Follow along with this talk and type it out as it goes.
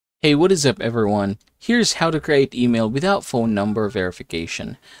Hey, what is up everyone? Here's how to create email without phone number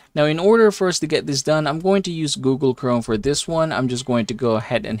verification. Now in order for us to get this done, I'm going to use Google Chrome for this one. I'm just going to go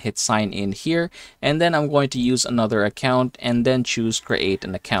ahead and hit sign in here, and then I'm going to use another account and then choose create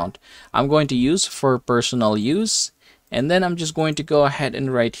an account. I'm going to use for personal use, and then I'm just going to go ahead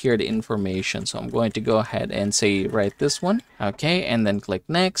and write here the information. So I'm going to go ahead and say write this one. Okay, and then click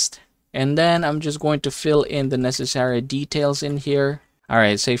next. And then I'm just going to fill in the necessary details in here.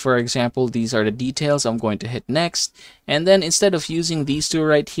 Alright, say for example, these are the details. I'm going to hit next. And then instead of using these two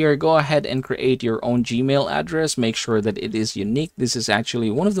right here, go ahead and create your own Gmail address. Make sure that it is unique. This is actually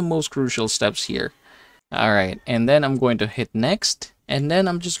one of the most crucial steps here. Alright, and then I'm going to hit next. And then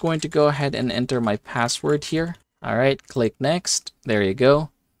I'm just going to go ahead and enter my password here. Alright, click next. There you go.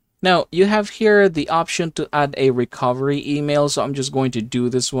 Now, you have here the option to add a recovery email. So I'm just going to do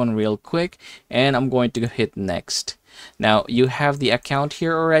this one real quick. And I'm going to hit next. Now you have the account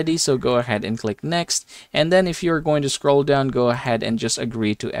here already, so go ahead and click next, and then if you're going to scroll down, go ahead and just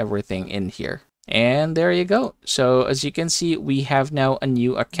agree to everything in here. And there you go. So as you can see, we have now a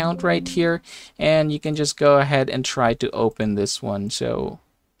new account right here, and you can just go ahead and try to open this one.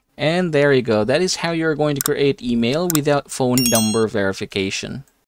 And there you go. That is how you're going to create email without phone number verification.